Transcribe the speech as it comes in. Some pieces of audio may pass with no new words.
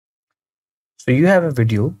So you have a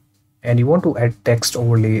video and you want to add text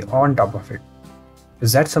overlay on top of it.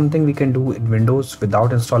 Is that something we can do in Windows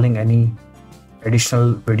without installing any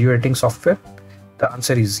additional video editing software? The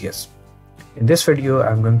answer is yes. In this video,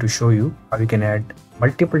 I'm going to show you how you can add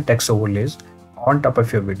multiple text overlays on top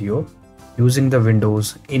of your video using the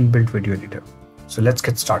Windows inbuilt video editor. So let's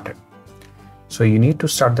get started. So you need to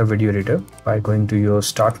start the video editor by going to your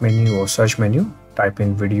start menu or search menu, type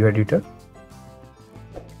in video editor,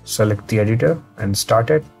 select the editor and start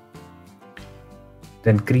it.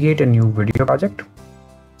 Then create a new video project.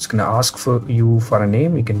 It's going to ask for you for a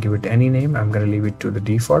name. You can give it any name. I'm going to leave it to the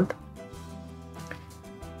default.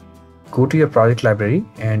 Go to your project library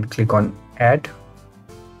and click on add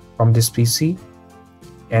from this PC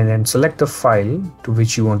and then select the file to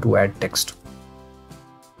which you want to add text.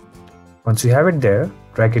 Once you have it there,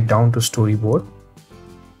 drag it down to storyboard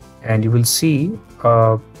and you will see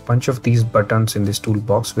a bunch of these buttons in this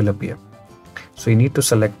toolbox will appear. So you need to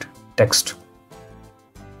select text.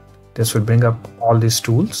 This will bring up all these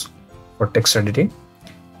tools for text editing.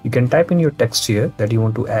 You can type in your text here that you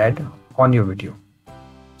want to add on your video.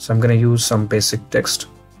 So I'm going to use some basic text.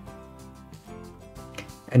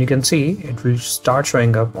 And you can see it will start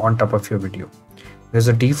showing up on top of your video. There's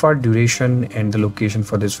a default duration and the location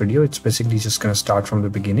for this video. It's basically just going to start from the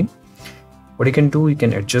beginning. What you can do, you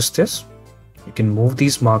can adjust this. You can move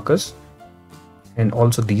these markers and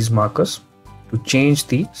also these markers to change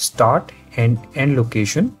the start and end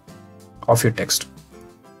location of your text.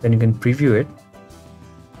 Then you can preview it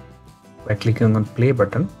by clicking on play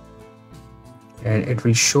button and it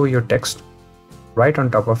will show your text right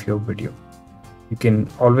on top of your video. You can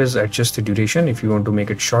always adjust the duration. If you want to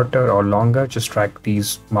make it shorter or longer, just drag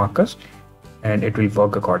these markers and it will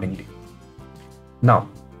work accordingly. Now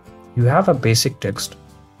you have a basic text,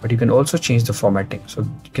 but you can also change the formatting. So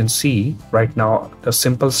you can see right now the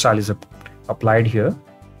simple style is applied here,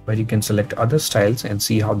 but you can select other styles and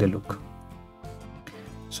see how they look.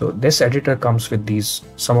 So this editor comes with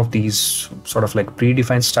some of these sort of like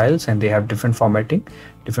predefined styles, and they have different formatting,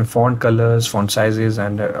 different font colors, font sizes,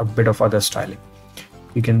 and a bit of other styling.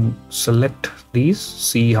 You can select these,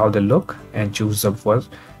 see how they look, and choose the one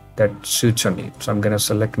that suits your need. So I'm going to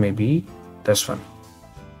select maybe this one.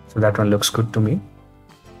 So that one looks good to me.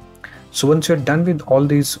 So once you're done with all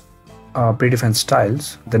these predefined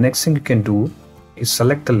styles, the next thing you can do is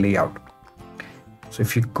select the layout. So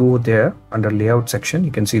if you go there under layout section,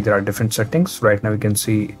 you can see there are different settings. Right now you can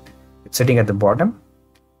see it's sitting at the bottom.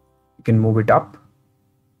 You can move it up.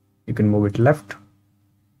 You can move it left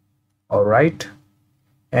or right.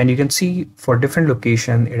 And you can see for different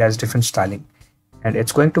location, it has different styling. And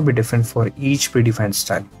it's going to be different for each predefined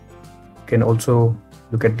style. You can also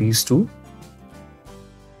look at these two.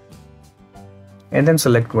 And then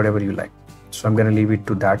select whatever you like. So I'm going to leave it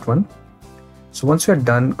to that one. So once you're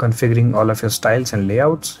done configuring all of your styles and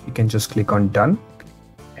layouts, you can just click on done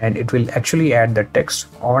and it will actually add the text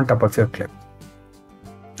on top of your clip.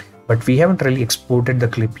 But we haven't really exported the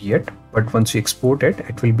clip yet, but once you export it,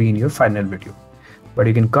 it will be in your final video. But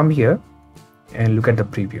you can come here and look at the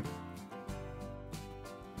preview.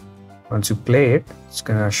 Once you play it, it's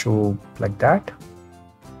gonna show like that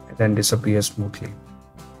and then disappear smoothly.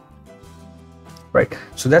 Right,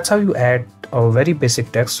 so that's how you add a very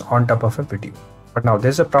basic text on top of a video. But now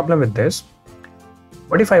there's a problem with this.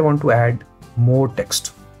 What if I want to add more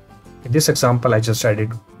text? In this example, I just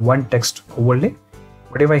added one text overlay.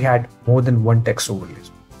 What if I had more than one text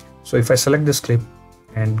overlays? So if I select this clip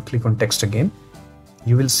and click on text again,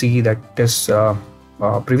 you will see that this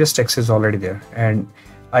previous text is already there and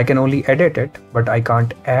I can only edit it, but I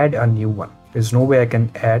can't add a new one. There's no way I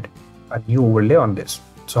can add a new overlay on this.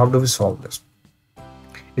 So how do we solve this?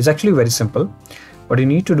 It's actually very simple. What you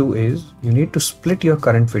need to do is you need to split your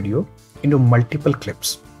current video into multiple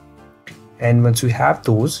clips. And once you have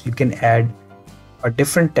those, you can add a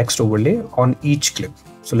different text overlay on each clip.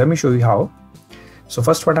 So let me show you how. So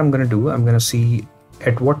first what I'm going to do, I'm going to see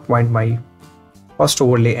at what point my first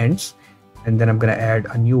overlay ends. And then I'm going to add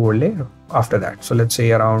a new overlay after that. So let's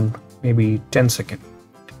say around maybe 10 seconds.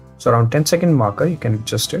 So around 10-second marker, you can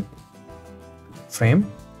adjust it. Frame.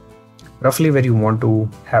 Roughly where you want to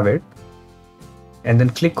have it, and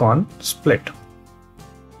then click on split.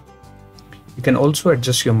 You can also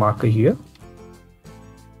adjust your marker here.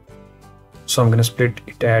 So I'm going to split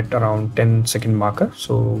it at around 10-second marker.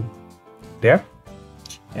 So there,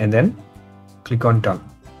 and then click on done.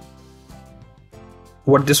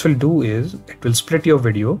 What this will do is it will split your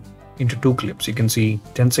video into two clips. You can see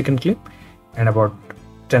 10-second clip and about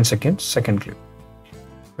 10-second second clip.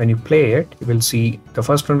 When you play it, you will see the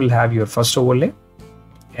first one will have your first overlay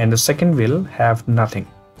and the second will have nothing.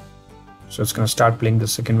 So it's going to start playing the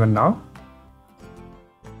second one now.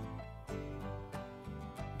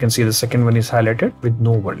 You can see the second one is highlighted with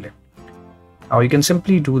no overlay. Now you can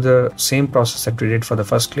simply do the same process that we did for the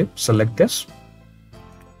first clip. Select this,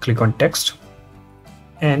 click on text,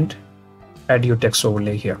 and add your text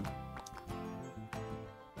overlay here.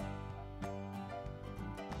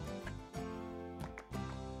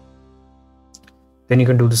 Then you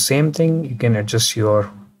can do the same thing. You can adjust your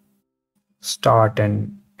start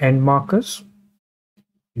and end markers.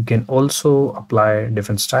 You can also apply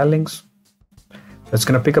different stylings. So it's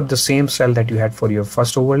going to pick up the same style that you had for your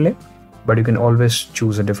first overlay, but you can always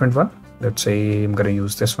choose a different one. Let's say I'm going to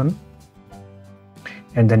use this one,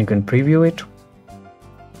 and then you can preview it.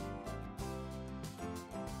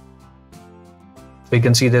 So you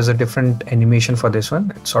can see there's a different animation for this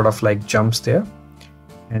one. It sort of like jumps there,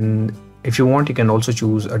 and if you want, you can also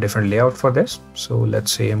choose a different layout for this. So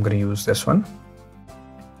let's say I'm going to use this one.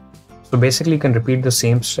 So basically you can repeat the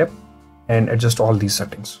same step and adjust all these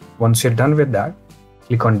settings. Once you're done with that,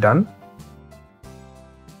 click on done,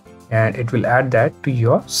 and it will add that to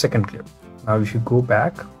your second clip. Now if you go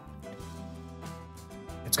back,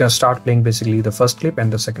 it's going to start playing basically the first clip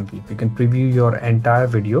and the second clip. You can preview your entire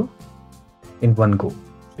video in one go.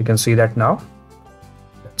 You can see that now.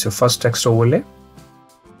 That's your first text overlay.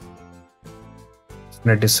 It's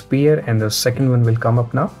going to disappear and the second one will come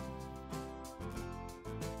up now.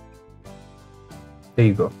 There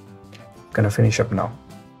you go. Gonna finish up now.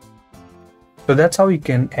 So that's how you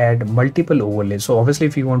can add multiple overlays. So obviously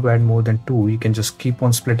if you want to add more than two, you can just keep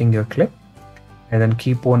on splitting your clip and then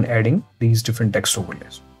keep on adding these different text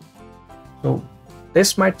overlays. So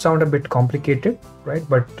this might sound a bit complicated, right?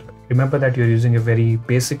 But remember that you're using a very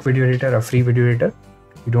basic video editor, a free video editor.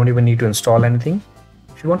 You don't even need to install anything.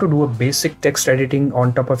 If you want to do a basic text editing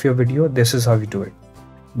on top of your video, this is how you do it.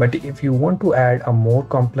 But if you want to add a more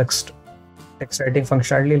complex text editing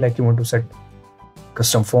functionality, like you want to set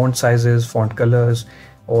custom font sizes, font colors,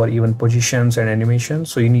 or even positions and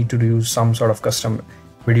animations, so you need to use some sort of custom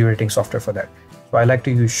video editing software for that. So I like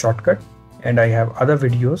to use Shortcut, and I have other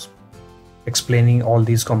videos explaining all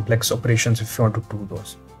these complex operations if you want to do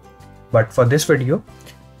those. But for this video,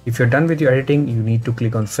 if you're done with your editing, you need to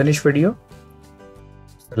click on Finish Video,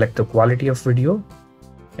 select the quality of video,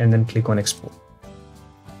 and then click on Export.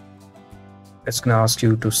 It's going to ask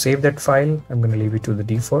you to save that file. I'm going to leave it to the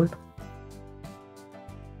default.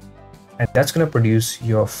 And that's going to produce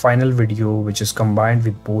your final video, which is combined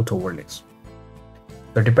with both overlays.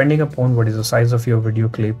 So depending upon what is the size of your video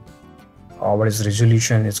clip or what is the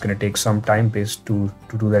resolution, it's going to take some time based to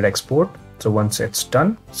do that export. So once it's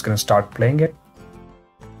done, it's going to start playing it.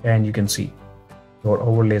 And you can see your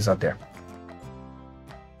overlays are there.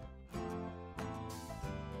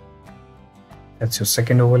 That's your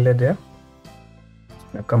second overlay there.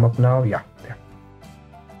 Now come up now, yeah, there.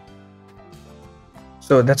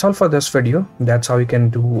 So that's all for this video. That's how you can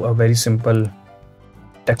do a very simple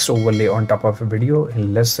text overlay on top of a video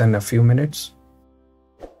in less than a few minutes.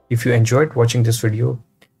 If you enjoyed watching this video,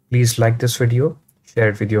 please like this video, share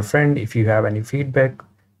it with your friend. If you have any feedback,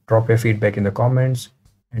 drop your feedback in the comments,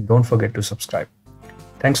 and don't forget to subscribe.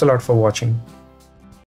 Thanks a lot for watching.